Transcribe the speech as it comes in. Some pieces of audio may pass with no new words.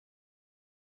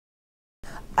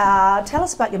Tell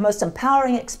us about your most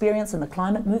empowering experience in the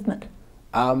climate movement.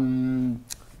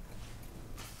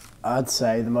 I'd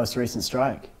say the most recent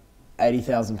strike.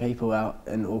 80,000 people out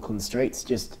in Auckland streets,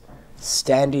 just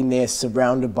standing there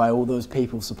surrounded by all those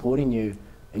people supporting you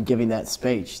and giving that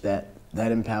speech, that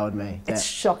empowered me. It's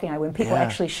shocking, when people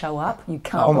actually show up, you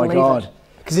can't believe it. Oh my God.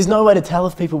 Because there's no way to tell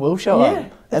if people will show up.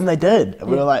 And they did. And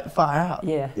we were like, far out.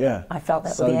 Yeah. I felt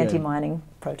that with the anti-mining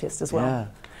protest as well. Yeah.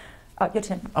 Oh, your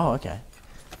turn. Oh, okay.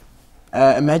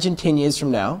 Imagine 10 years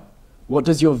from now, what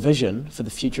does your vision for the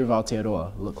future of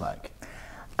Aotearoa look like?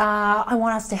 I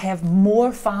want us to have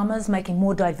more farmers making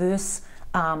more diverse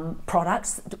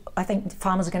products. I think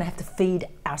farmers are going to have to feed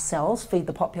ourselves, feed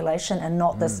the population, and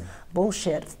not this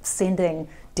bullshit sending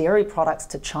dairy products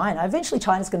to China. Eventually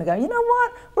China's going to go, you know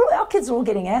what, our kids are all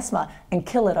getting asthma, and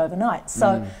kill it overnight.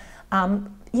 So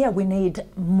yeah, we need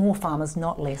more farmers,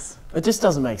 not less. It just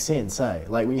doesn't make sense, eh?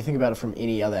 Like when you think about it from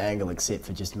any other angle except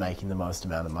for just making the most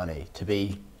amount of money, to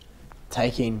be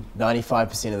taking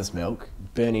 95% of this milk,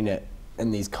 burning it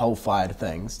in these coal-fired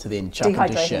things, to then chuck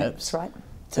into ships,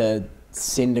 to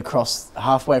send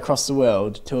halfway across the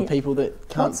world to a people that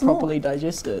can't properly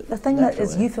digest it. The thing that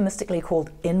is euphemistically called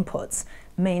inputs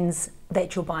means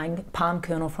that you're buying palm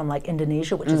kernel from like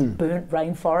Indonesia, which is burnt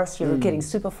rainforest. You're getting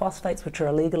superphosphates, which are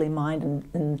illegally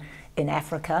mined in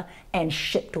Africa and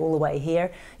shipped all the way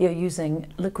here. You're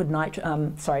using liquid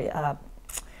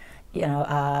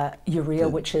urea,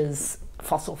 which is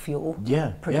fossil fuel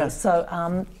produced.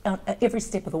 So every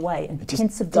step of the way,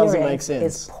 intensive dairying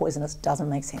is poisonous. Doesn't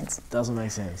make sense. Doesn't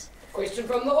make sense. Question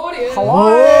from the audience.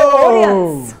 Hello,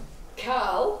 audience.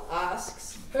 Carl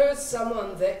asks, who's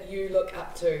someone that you look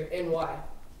up to and why?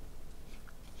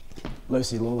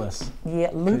 Lucy Lawless. Yeah,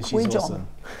 Luke Wijohn. Awesome.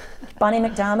 Bunny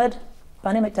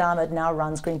McDermott now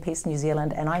runs Greenpeace New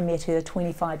Zealand, and I met her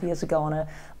 25 years ago on a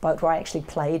boat where I actually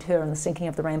played her in the sinking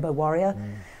of the Rainbow Warrior.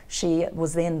 She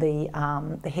was then the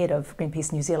head of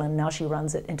Greenpeace New Zealand. Now she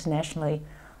runs it internationally.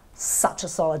 Such a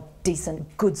solid,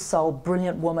 decent, good soul,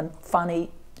 brilliant woman,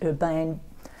 funny, urbane,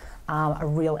 a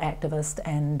real activist,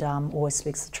 and always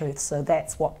speaks the truth. So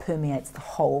that's what permeates the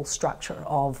whole structure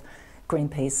of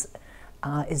Greenpeace,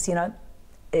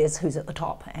 is who's at the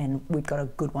top, and we've got a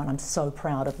good one. I'm so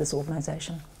proud of this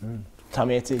organisation.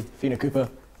 Tamieti, Fina Cooper.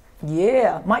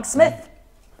 Yeah, Mike Smith.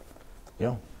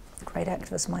 Yeah. Great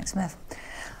activist, Mike Smith.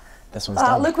 This one's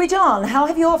done. Luke Wijohn, how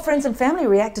have your friends and family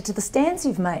reacted to the stands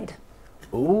you've made?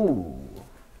 Ooh.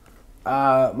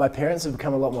 My parents have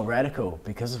become a lot more radical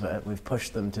because of it. We've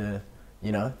pushed them to,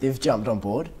 they've jumped on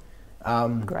board.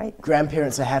 Great.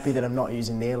 Grandparents are happy that I'm not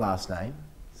using their last name,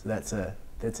 so that's an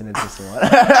interesting one.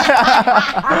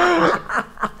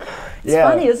 It's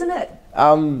funny, isn't it?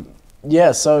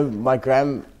 Yeah, so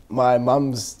my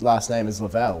mum's last name is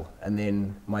Lavelle, and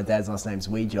then my dad's last name's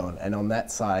Wijohn, and on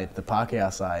that side, the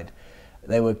Pākehā side,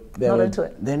 they're not into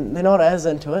it. They're not as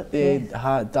into it. They're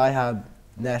die-hard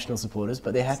national supporters,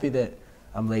 but they're happy that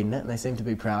I'm leading it, and they seem to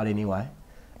be proud anyway.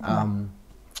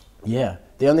 Yeah,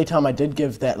 the only time I did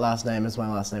give that last name as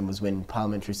my last name was when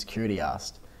Parliamentary Security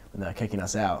asked, when they were kicking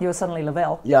us out. You were suddenly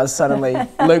Lavelle. Yeah, I was suddenly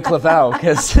Luke Lavelle,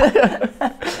 because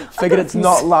figured it's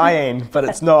not lying, but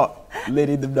it's not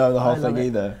letting them know the whole thing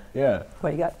either. Yeah. What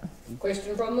do you got?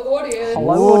 Question from the audience.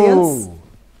 Hello, audience.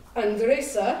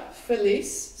 Andressa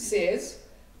Felice says,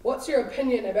 what's your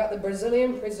opinion about the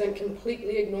Brazilian president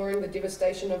completely ignoring the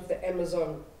devastation of the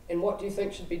Amazon, and what do you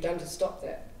think should be done to stop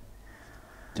that?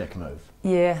 Dick move.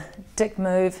 Yeah, dick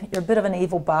move. You're a bit of an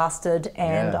evil bastard,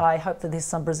 and I hope that there's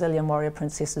some Brazilian warrior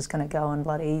princess who's going to go and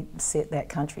bloody set that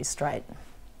country straight.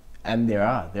 And there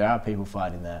are people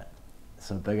fighting that.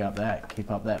 So big up that,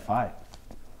 keep up that fight.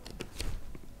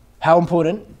 How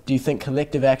important do you think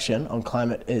collective action on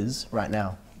climate is right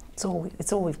now? It's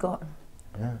all we've got.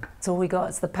 Yeah. It's all we got.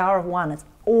 It's the power of one. It's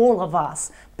all of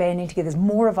us banding together. There's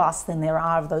more of us than there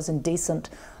are of those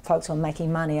indecent folks who are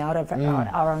making money out of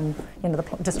our own,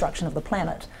 the destruction of the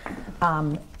planet.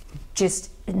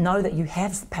 Just know that you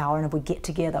have the power, and if we get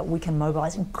together, we can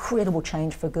mobilise incredible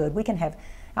change for good.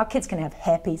 Our kids can have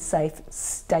happy, safe,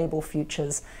 stable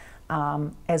futures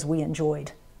as we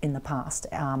enjoyed in the past.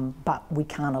 But we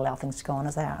can't allow things to go on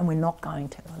as they are, and we're not going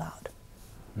to allow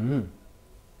it.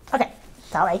 Okay,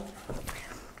 sorry.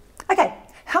 Okay,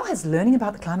 how has learning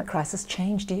about the climate crisis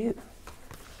changed you?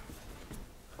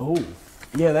 Oh,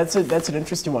 yeah, that's an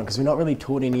interesting one, because we're not really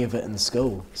taught any of it in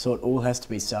school, so it all has to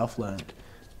be self-learned.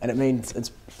 And it means it's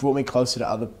brought me closer to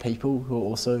other people who are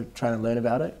also trying to learn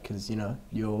about it, because,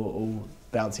 you're all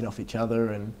bouncing off each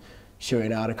other and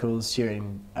sharing articles,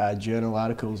 sharing journal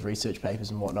articles, research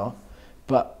papers and whatnot.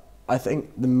 But I think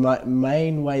the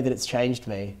main way that it's changed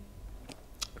me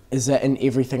is that in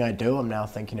everything I do, I'm now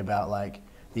thinking about like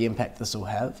the impact this will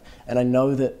have. And I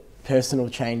know that personal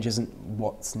change isn't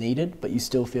what's needed, but you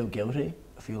still feel guilty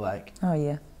if you like Oh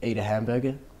yeah. eat a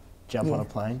hamburger, jump on a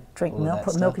plane, drink all of milk, that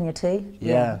put stuff. milk in your tea.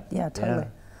 Yeah. Yeah, totally.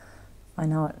 I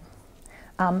know it.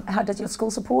 How does your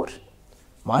school support?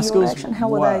 My Your schools, action? How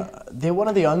were they? They're one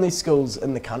of the only schools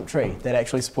in the country that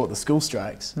actually support the school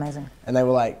strikes. Amazing. And they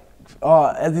were like,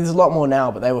 oh, there's a lot more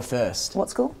now, but they were first. What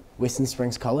school? Western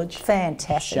Springs College.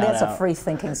 Fantastic. Shout That's out. a free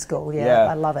thinking school. Yeah,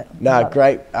 I love it. No, Love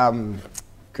it.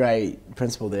 great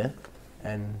principal there.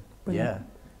 And Brilliant.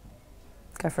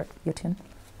 Go for it. Your turn.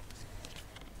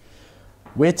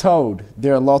 We're told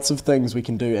there are lots of things we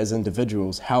can do as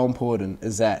individuals. How important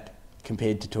is that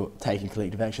compared to taking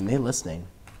collective action? They're listening.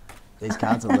 These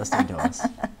cards are listening to us.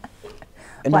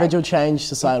 Individual change,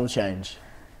 societal change.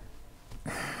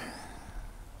 A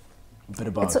bit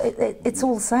of both. It's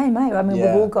all the same, eh? I mean,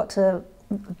 Yeah. we've all got to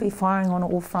be firing on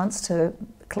all fronts to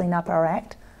clean up our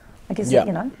act. I guess, Yeah.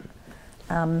 you know.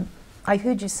 I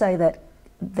heard you say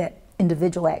that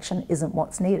individual action isn't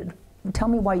what's needed. Tell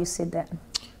me why you said that.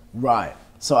 Right.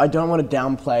 So I don't want to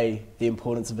downplay the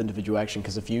importance of individual action,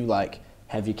 because if you like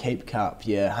have your keep cup,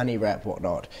 your honey wrap,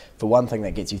 whatnot, for one thing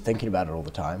that gets you thinking about it all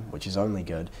the time, which is only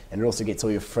good, and it also gets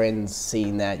all your friends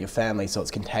seeing that, your family, so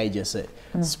it's contagious, it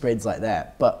spreads like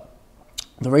that. But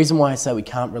the reason why I say we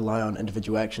can't rely on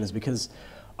individual action is because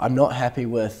I'm not happy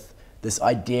with this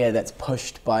idea that's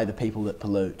pushed by the people that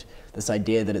pollute, this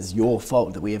idea that it's your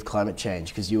fault that we have climate change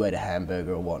because you ate a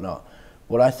hamburger or whatnot.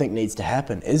 What I think needs to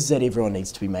happen is that everyone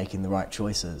needs to be making the right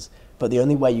choices. But the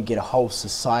only way you get a whole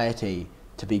society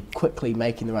to be quickly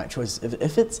making the right choices,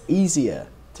 if it's easier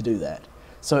to do that.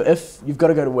 So if you've got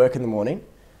to go to work in the morning,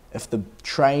 if the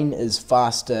train is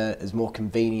faster, is more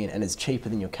convenient and is cheaper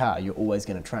than your car, you're always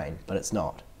going to train, but it's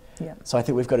not. Yeah. So I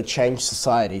think we've got to change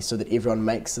society so that everyone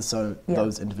makes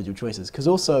those individual choices. Because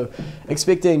also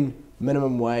expecting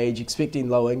minimum wage, expecting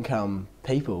low income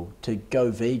people to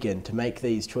go vegan, to make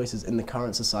these choices in the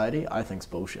current society, I think is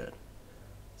bullshit.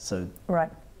 So Right.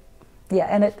 Yeah,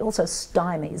 and it also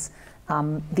stymies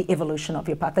the evolution of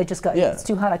your path. They just go, it's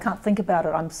too hard, I can't think about it,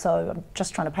 I'm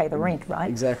just trying to pay the rent, right?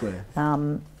 Exactly.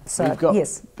 So You've got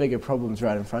yes, bigger problems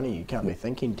right in front of you. You can't be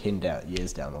thinking 10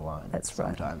 years down the line. That's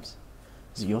right. Sometimes.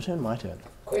 Is it your turn, my turn?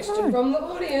 Question from the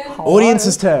audience.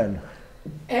 Audience's turn.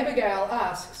 Abigail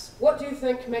asks, what do you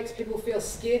think makes people feel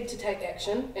scared to take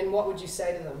action, and what would you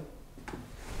say to them?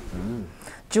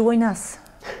 join us.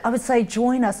 I would say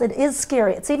join us. It is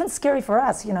scary. It's even scary for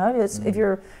us, you know.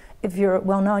 If you're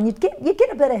well known, you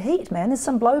get a bit of heat, man. There's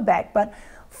some blowback, but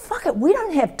fuck it, we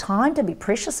don't have time to be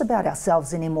precious about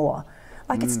ourselves anymore.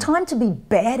 Like it's time to be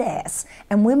badass,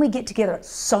 and when we get together, it's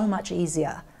so much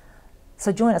easier.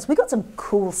 So join us. We got some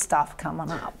cool stuff coming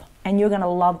up, and you're going to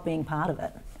love being part of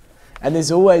it. And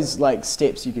there's always like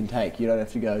steps you can take. You don't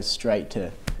have to go straight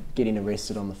to getting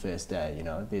arrested on the first day, you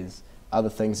know. There's other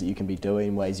things that you can be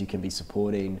doing, ways you can be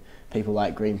supporting people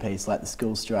like Greenpeace, like the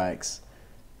school strikes.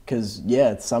 Because,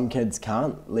 yeah, some kids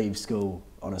can't leave school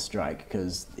on a strike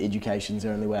because education's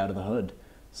their only way out of the hood.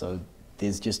 So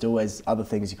there's just always other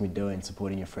things you can be doing,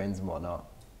 supporting your friends and whatnot.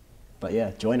 But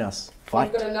yeah, join us.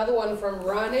 Fight. We've got another one from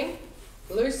Rani.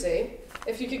 Lucy,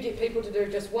 if you could get people to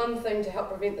do just one thing to help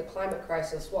prevent the climate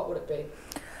crisis, what would it be?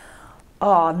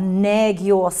 Oh, nag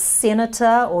your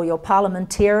senator or your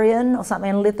parliamentarian or something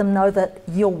and let them know that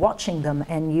you're watching them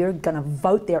and you're going to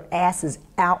vote their asses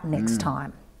out next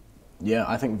time. Yeah,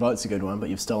 I think vote's a good one, but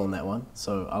you've stolen that one.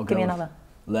 So I'll Give go me with another.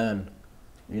 Learn,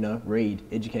 you know, read,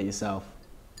 educate yourself.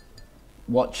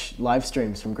 Watch live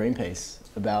streams from Greenpeace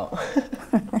about...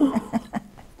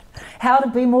 How to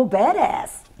be more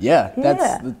badass. Yeah,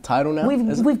 that's the title now.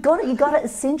 We've got it. You got it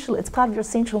essential. It's part of your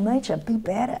essential nature. Be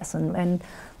badass, and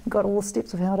we've got all the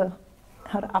steps of how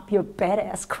to up your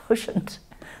badass quotient.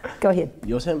 Go ahead.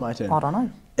 Your turn, my turn. I don't know.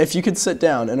 If you could sit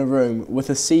down in a room with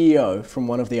a CEO from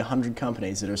one of the 100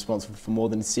 companies that are responsible for more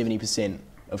than 70%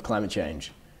 of climate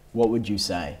change, what would you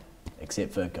say?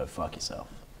 Except for go fuck yourself.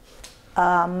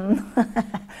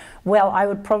 Well, I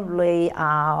would probably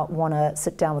want to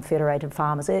sit down with Federated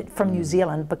Farmers from New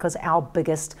Zealand, because our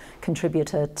biggest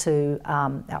contributor to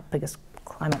our biggest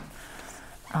climate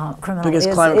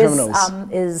criminal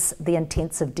is the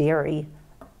intensive dairy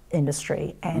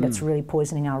industry, and it's really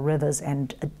poisoning our rivers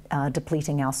and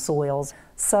depleting our soils.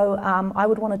 So I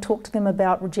would want to talk to them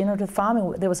about regenerative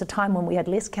farming. There was a time when we had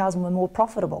less cows and were more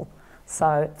profitable.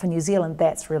 So for New Zealand,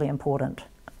 that's really important.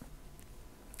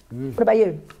 What about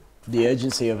you? The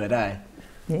urgency of it, eh?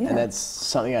 Yeah. And that's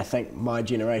something I think my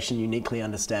generation uniquely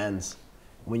understands.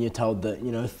 When you're told that,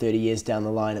 you know, 30 years down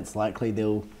the line, it's likely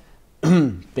there'll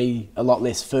be a lot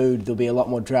less food, there'll be a lot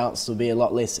more droughts, there'll be a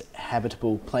lot less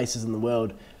habitable places in the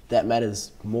world. That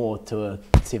matters more to a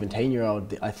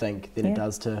 17-year-old, I think, than it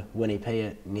does to Winnie P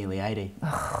at nearly 80.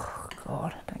 Oh,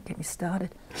 God, don't get me started.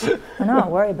 I know, I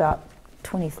worry about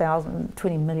 20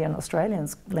 million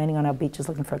Australians landing on our beaches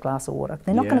looking for a glass of water.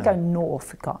 They're not going to go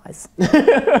north, guys.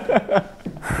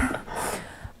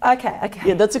 Okay.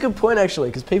 Yeah, that's a good point, actually,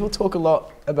 because people talk a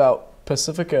lot about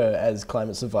Pacifica as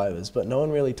climate survivors, but no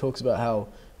one really talks about how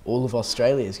all of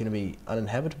Australia is going to be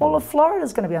uninhabitable. All of Florida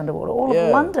is going to be underwater. All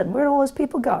of London. Where do all those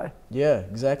people go? Yeah,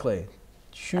 exactly.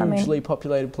 Hugely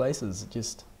populated places.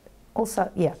 Just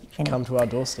also, come to our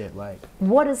doorstep. Like,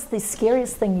 what is the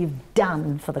scariest thing you've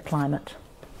done for the climate?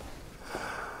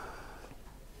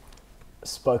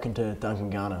 Spoken to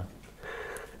Duncan Garner.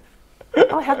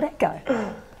 Oh, how'd that go?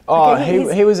 Oh,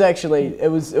 okay, he was actually, it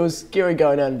was scary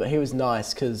going in, but he was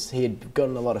nice because he had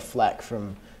gotten a lot of flack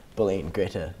from bullying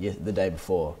Greta the day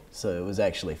before, so it was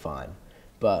actually fine.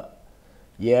 But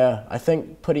yeah, I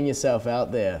think putting yourself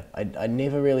out there, I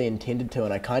never really intended to,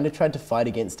 and I kind of tried to fight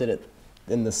against it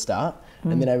in the start,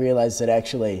 and then I realized that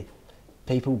actually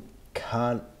people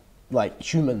can't, like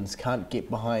humans can't get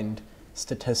behind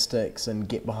statistics and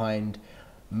get behind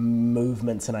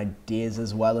movements and ideas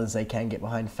as well as they can get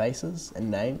behind faces and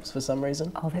names for some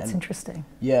reason. Oh, that's interesting.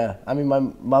 Yeah, I mean, my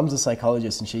mum's a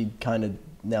psychologist and she kind of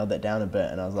nailed that down a bit,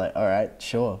 and I was like, all right,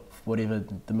 sure, whatever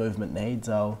the movement needs,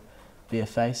 I'll be a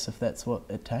face if that's what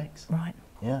it takes. Right.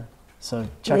 Yeah, so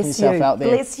chucking yourself out there.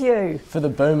 Bless you. For the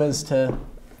boomers to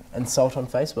insult on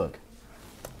Facebook.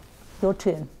 Your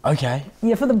turn. Okay.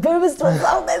 Yeah, for the boomers to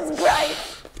insult, that's great.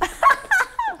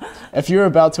 If you're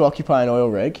about to occupy an oil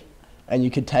rig, and you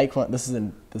could take one, this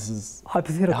is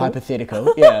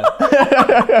hypothetical, yeah.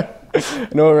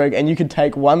 An oil rig, and you could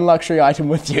take one luxury item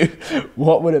with you,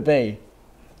 what would it be?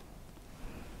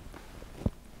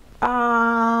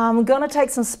 I'm gonna take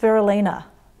some spirulina,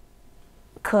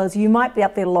 because you might be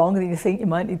up there longer than you think. You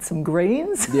might need some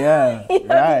greens. Yeah, You've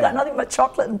got nothing but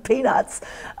chocolate and peanuts.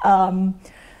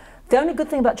 The only good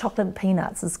thing about chocolate and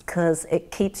peanuts is because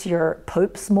it keeps your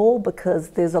poop small, because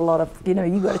there's a lot of, you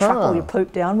got to truck all your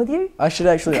poop down with you. I should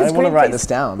actually, I want to write this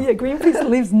down. Yeah, Greenpeace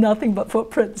leaves nothing but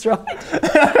footprints, right? Which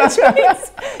means you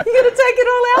got to take it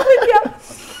all out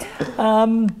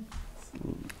with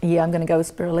you. Yeah, I'm going to go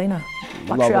with spirulina.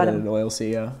 Luxury item. An oil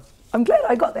CEO. I'm glad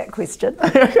I got that question.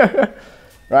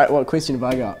 Right, what question have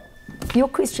I got? Your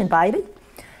question, baby.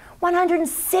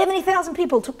 170,000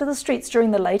 people took to the streets during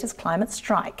the latest climate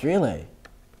strike. Really?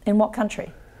 In what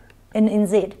country? In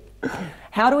NZ.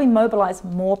 How do we mobilise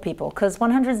more people? Because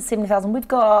 170,000, we've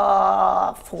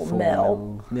got 4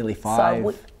 mil. Nearly 5.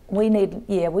 So we need,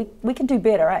 we can do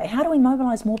better, eh? How do we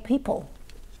mobilise more people?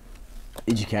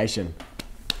 Education,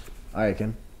 I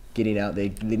reckon. Getting out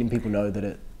there, letting people know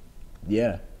that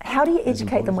How do you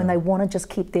educate them when they want to just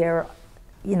keep their,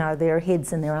 their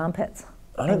heads in their armpits?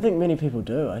 I don't think many people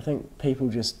do. I think people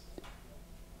just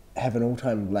have an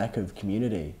all-time lack of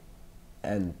community,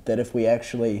 and that if we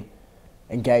actually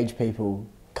engage people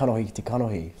kanohi to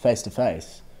kanohi, face to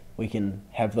face, we can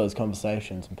have those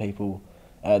conversations, and people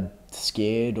are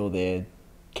scared or they're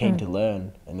keen to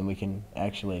learn, and then we can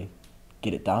actually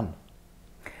get it done.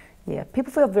 Yeah,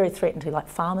 people feel very threatened to, like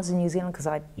farmers in New Zealand, because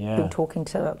I've been talking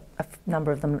to a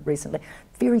number of them recently.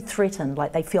 Very threatened,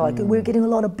 like they feel like we're getting a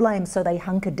lot of blame, so they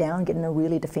hunker down, get in a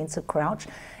really defensive crouch.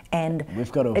 And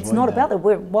we've got to it's not that. about that.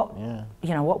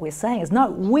 What we're saying is, no,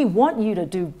 we want you to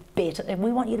do better, and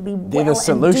we want you to be well the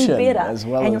solution and do better, as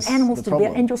well and your as animals the to problem.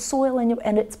 do better, and your soil,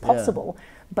 and it's possible.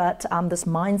 But this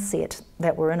mindset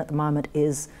that we're in at the moment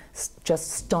is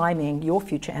just stymieing your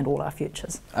future and all our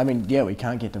futures. I mean, we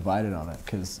can't get divided on it,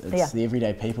 because it's the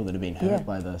everyday people that have been hurt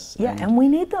by this. Yeah, and we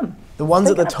need them. The ones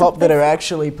at the top that are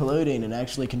actually polluting and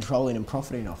actually controlling and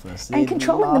profiting off this. And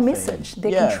controlling the message.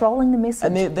 They're controlling the message.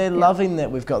 And they're loving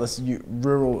that we've got this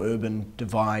rural-urban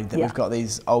divide, that we've got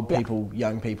these old people,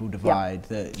 young people divide,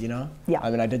 that, I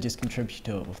mean, I did just contribute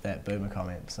to it with that boomer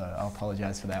comment, so I'll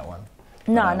apologise for that one.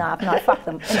 No, fuck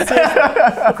them.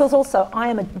 And because also I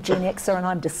am a Gen Xer and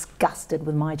I'm disgusted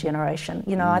with my generation.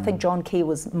 I think John Key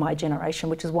was my generation,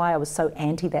 which is why I was so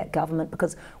anti that government,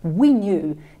 because we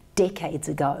knew decades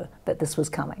ago that this was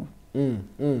coming.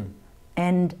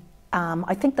 And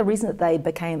I think the reason that they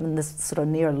became this sort of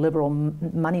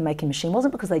neoliberal money-making machine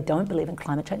wasn't because they don't believe in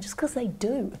climate change, it's because they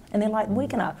do. And they're like, we're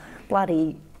going to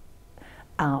bloody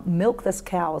milk this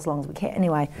cow as long as we can.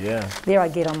 Anyway, there I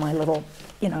get on my little,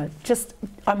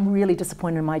 I'm really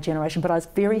disappointed in my generation, but I was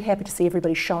very happy to see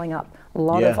everybody showing up. A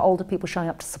lot of older people showing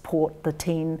up to support the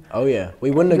teen. Oh yeah,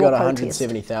 we wouldn't have got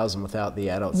 170,000 without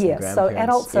the adults and grandparents. So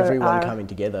adults everyone coming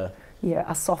together. Yeah,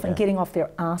 are softened, getting off their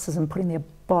asses and putting their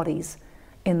bodies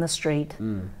in the street.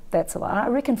 That's a lot. I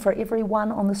reckon for every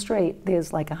one on the street,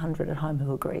 there's like 100 at home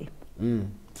who agree.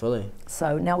 Fully.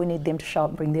 So now we need them to show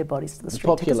up and bring their bodies to the street.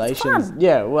 Populations,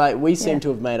 yeah, well, we seem to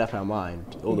have made up our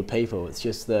mind, all the people. It's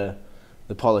just the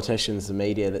politicians, the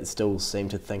media that still seem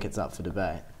to think it's up for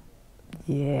debate.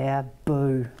 Yeah,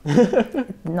 boo.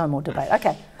 No more debate.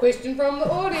 Okay. Question from the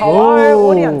audience. Hello,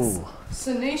 audience.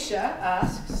 Sanisha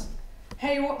asks,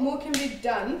 hey, what more can be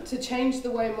done to change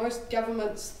the way most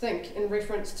governments think in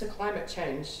reference to climate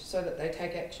change so that they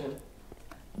take action?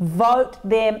 Vote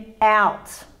them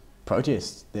out.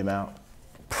 Protest them out.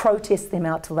 Protest them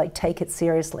out till they take it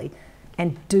seriously,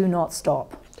 and do not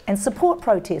stop. And support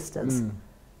protesters.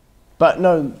 But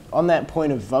no, on that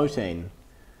point of voting,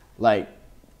 like,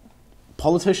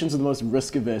 politicians are the most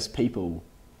risk-averse people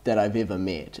that I've ever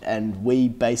met, and we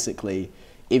basically,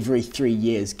 every 3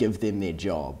 years, give them their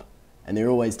job, and they're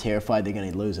always terrified they're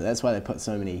going to lose it. That's why they put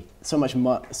so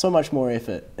much more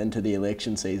effort into the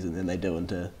election season than they do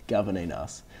into governing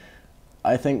us.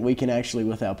 I think we can actually,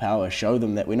 with our power, show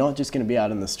them that we're not just going to be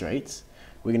out in the streets,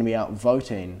 we're going to be out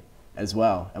voting as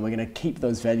well, and we're going to keep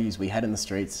those values we had in the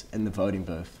streets in the voting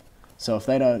booth. So if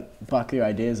they don't buck their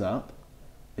ideas up,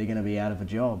 they're going to be out of a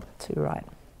job. Too right.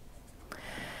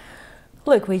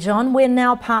 Luke Wijohn, we're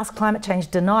now past climate change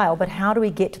denial, but how do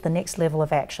we get to the next level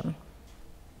of action?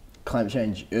 Climate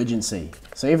change urgency.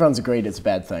 So everyone's agreed it's a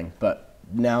bad thing, but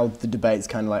now the debate's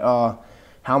kind of like, oh,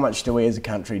 how much do we as a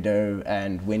country do,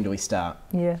 and when do we start?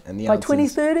 Yeah. And the by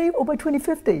 2030 or by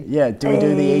 2050? Yeah, do we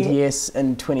do the ETS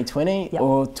in 2020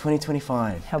 or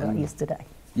 2025? How about yesterday?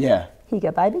 Yeah. Here you go,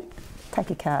 baby. Take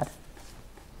your card.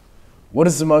 What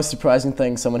is the most surprising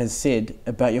thing someone has said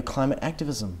about your climate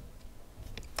activism?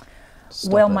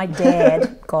 Well, my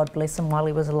dad, God bless him while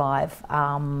he was alive,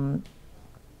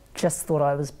 just thought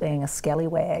I was being a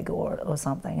scallywag or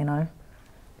something, you know.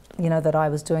 You know, that I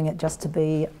was doing it just to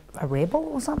be a rebel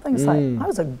or something. It's like, I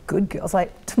was a good girl. I was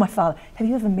like to my father, have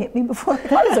you ever met me before?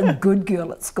 I was a good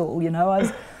girl at school, you know.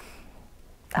 I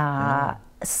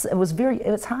was, it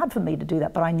was hard for me to do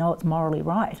that, but I know it's morally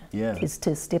right. Yeah. Is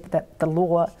to step that the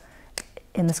law,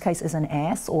 in this case, is an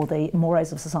ass, or the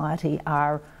mores of society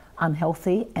are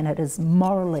unhealthy, and it is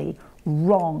morally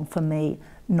wrong for me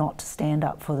not to stand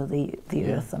up for the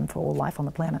earth and for all life on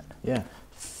the planet. Yeah.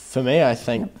 For me, I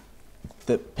think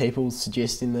that people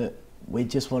suggesting that we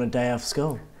just want a day off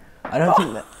school. I don't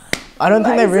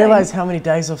think they realise how many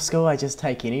days off school I just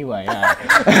take anyway.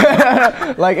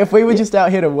 Like, if we were just out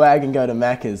here to wag and go to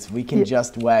Macca's, we can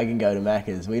just wag and go to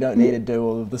Macca's. We don't need to do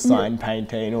all of the sign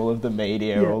painting, all of the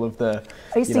media, all of the...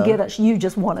 I used to get it, you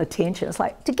just want attention. It's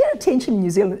like, to get attention in New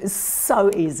Zealand is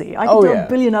so easy. I could do a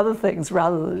billion other things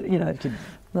rather than, you know,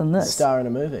 than this. Star in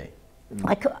a movie.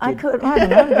 I don't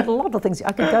know, there's a lot of things.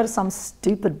 I could go to some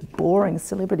stupid, boring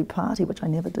celebrity party, which I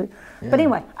never do. Yeah. But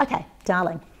anyway, okay,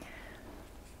 darling.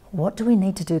 What do we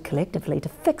need to do collectively to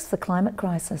fix the climate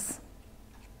crisis?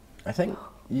 I think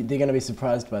they're going to be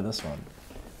surprised by this one.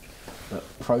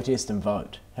 But protest and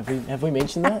vote. Have we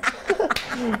mentioned that?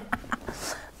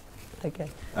 Okay.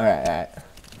 All right.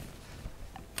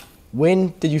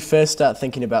 When did you first start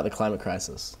thinking about the climate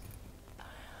crisis?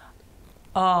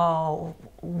 Oh,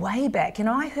 way back. You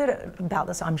know, I heard about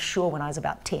this, I'm sure, when I was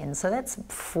about 10. So that's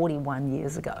 41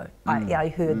 years ago. I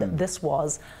heard that this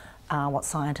was what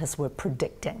scientists were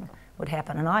predicting would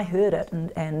happen. And I heard it,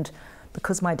 and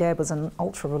because my dad was an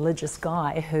ultra-religious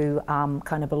guy who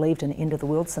kind of believed in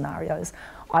end-of-the-world scenarios,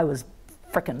 I was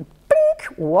frickin'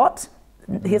 bink, what?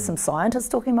 Here's some scientists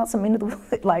talking about some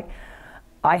end-of-the-world. Like,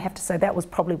 I have to say that was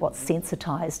probably what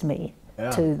sensitized me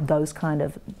to those kind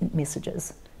of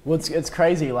messages. Well, it's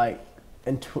crazy, like,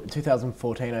 in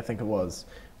 2014, I think it was,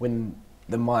 when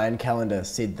the Mayan calendar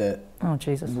said that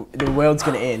the world's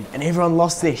going to end, and everyone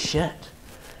lost their shit.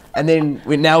 And then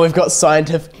now we've got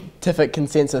scientific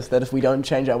consensus that if we don't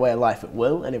change our way of life, it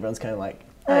will, and everyone's kind of like,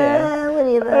 whatever.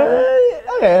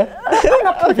 Okay. I'm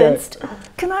not convinced.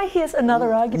 Can I hear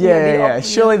another argument? Yeah.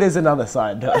 Surely there's another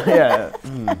side to it.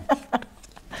 Yeah.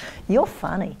 You're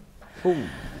funny. Ooh.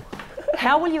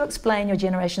 How will you explain your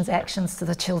generation's actions to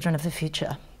the children of the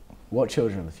future? What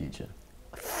children of the future?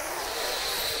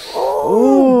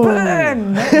 Oh,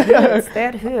 burn! That hurts.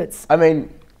 That hurts. I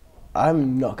mean,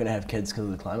 I'm not going to have kids because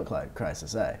of the climate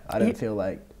crisis, eh? I don't feel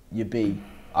like I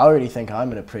already think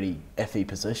I'm in a pretty iffy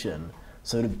position.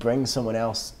 So to bring someone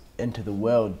else into the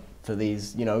world for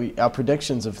these, you know, our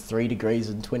predictions of 3 degrees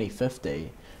in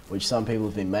 2050, which some people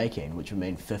have been making, which would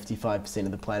mean 55%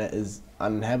 of the planet is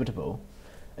uninhabitable.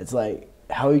 It's like,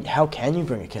 how can you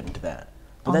bring a kid into that?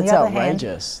 But that's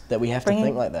outrageous that we have to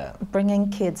think like that. Bringing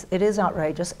kids, it is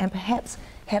outrageous, and perhaps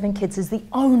having kids is the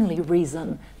only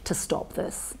reason to stop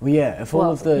this. Well, yeah, if all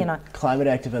of the you know, climate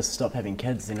activists stop having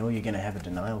kids, then all you're going to have are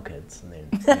denial kids. And then,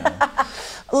 you know,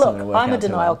 look, I'm a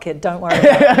denial kid, don't worry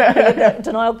about it.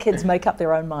 Denial kids make up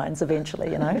their own minds eventually,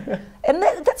 you know. And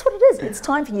that's what it is. It's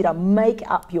time for you to make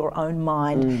up your own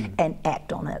mind and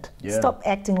act on it. Yeah. Stop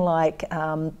acting like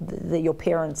your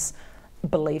parents'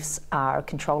 beliefs are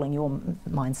controlling your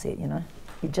mindset, you know.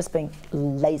 You're just being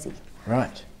lazy.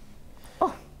 Right.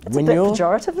 Oh, it's a bit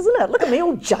pejorative, isn't it? Look at me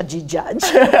all judgy judge.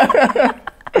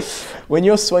 When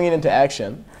you're swinging into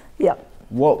action, yeah,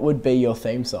 what would be your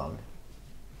theme song?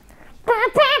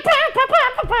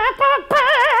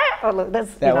 Oh, look,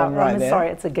 that's, that one right there. Sorry,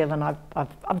 it's a given.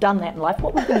 I've done that in life.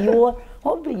 What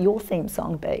would be your theme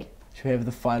song be? Should we have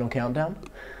the final countdown?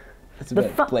 It's a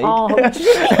bit bleak. Oh,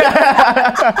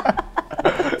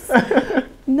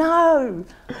 no,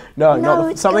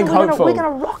 not something hopeful. We're going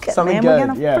to rock it, something man. Good, we're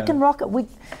going to freaking rock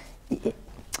it.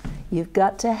 You've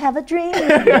got to have a dream.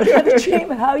 You've got to have a dream.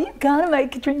 How are you going to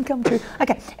make a dream come true?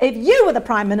 Okay, if you were the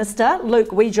Prime Minister, Luke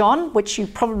Wijohn, which you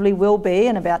probably will be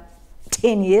in about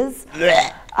 10 years,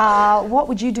 what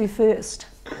would you do first?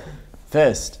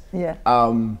 First? Yeah.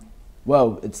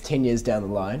 Well, it's 10 years down the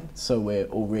line, so we're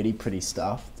already pretty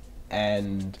stuffed.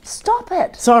 And stop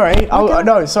it. Sorry,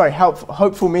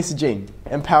 hopeful messaging,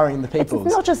 empowering the people.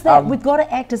 It's not just that, we've got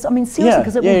to act as, I mean, seriously,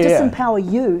 because it will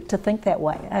disempower you to think that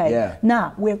way. Hey? Yeah.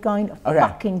 Nah, we're going to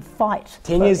fucking fight.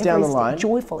 10 years down the line,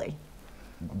 joyfully.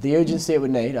 The urgency it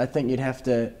would need, I think you'd have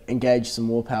to engage some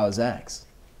war powers acts.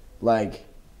 Like,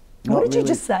 what did you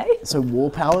just say? So war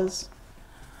powers?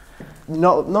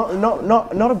 Not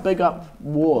a big up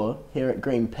war here at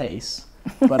Greenpeace,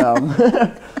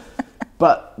 but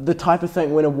but the type of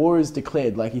thing, when a war is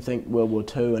declared, like you think World War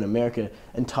II in America,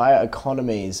 entire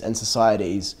economies and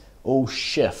societies all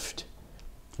shift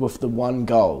with the one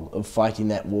goal of fighting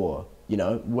that war. You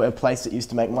know, a place that used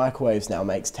to make microwaves now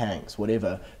makes tanks,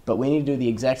 whatever. But we need to do the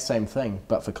exact same thing,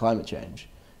 but for climate change.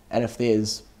 And if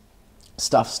there's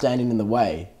stuff standing in the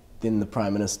way, then the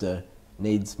Prime Minister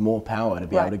needs more power to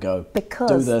be able to go,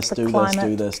 do this, do this,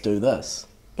 do this, do this.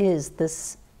 Is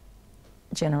this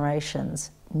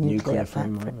generation's nuclear-free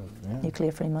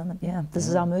moment. Yeah, this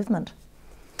is our movement.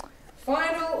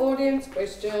 Final audience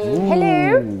question. Ooh.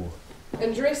 Hello.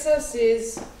 Andressa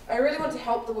says, I really want to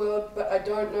help the world, but I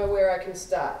don't know where I can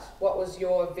start. What was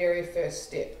your very first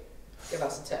step? Give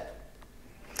us a tip.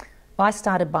 I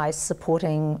started by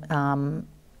supporting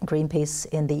Greenpeace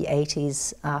in the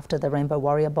 80s after the Rainbow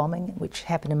Warrior bombing, which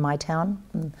happened in my town.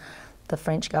 And the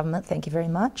French government, thank you very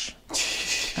much.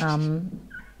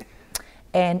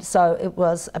 And so it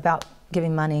was about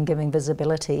giving money and giving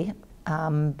visibility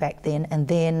back then. And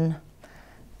then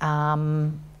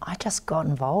I just got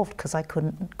involved because I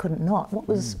couldn't not. What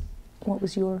was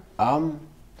your?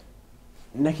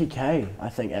 Nikki Kay, I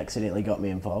think, accidentally got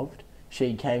me involved.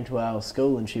 She came to our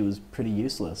school and she was pretty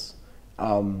useless.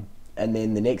 And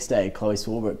then the next day, Chloe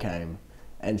Swarbrick came.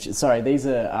 And sorry, these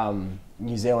are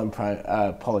New Zealand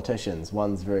politicians.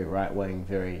 One's very right-wing,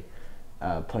 very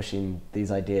pushing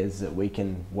these ideas that we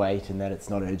can wait and that it's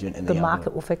not urgent. And the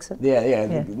market will fix it. Yeah.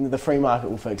 The free market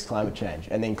will fix climate change.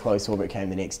 And then Chloe Swarbrick came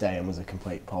the next day and was a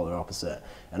complete polar opposite.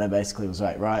 And I basically was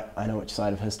like, right, I know which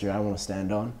side of history I want to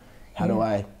stand on. How do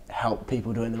I help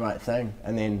people doing the right thing?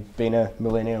 And then being a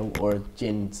millennial or a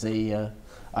Gen Z,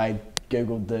 I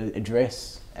Googled the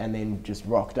address and then just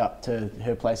rocked up to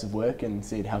her place of work and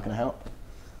said, how can I help?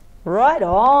 Right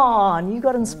on, you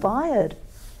got inspired.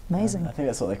 Amazing. I think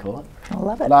that's what they call it. I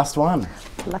love it. Last one.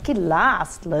 Lucky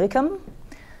last, Luke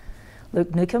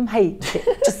Nukem. Hey,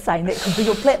 just saying that could be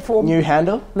your platform. New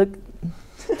handle. Luke.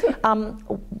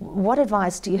 What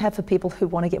advice do you have for people who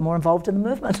want to get more involved in the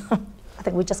movement? I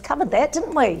think we just covered that,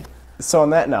 didn't we? So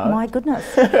on that note. My goodness.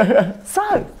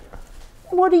 So,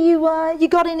 what do you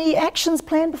got any actions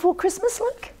planned before Christmas,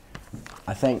 Luke?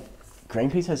 I think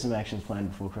Greenpeace has some actions planned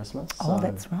before Christmas. Oh,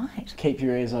 that's right. Keep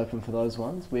your ears open for those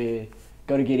ones. We've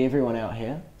got to get everyone out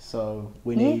here, so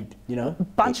we need, a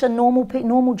bunch of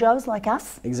normal Joes like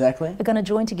us. Exactly. We're going to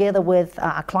join together with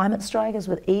climate strikers,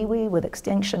 with iwi, with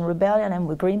Extinction Rebellion, and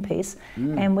with Greenpeace,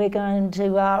 and we're going to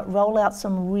roll out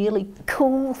some really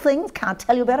cool things. Can't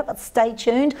tell you about it, but stay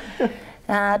tuned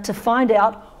to find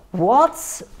out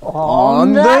what's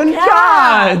on the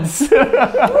cards.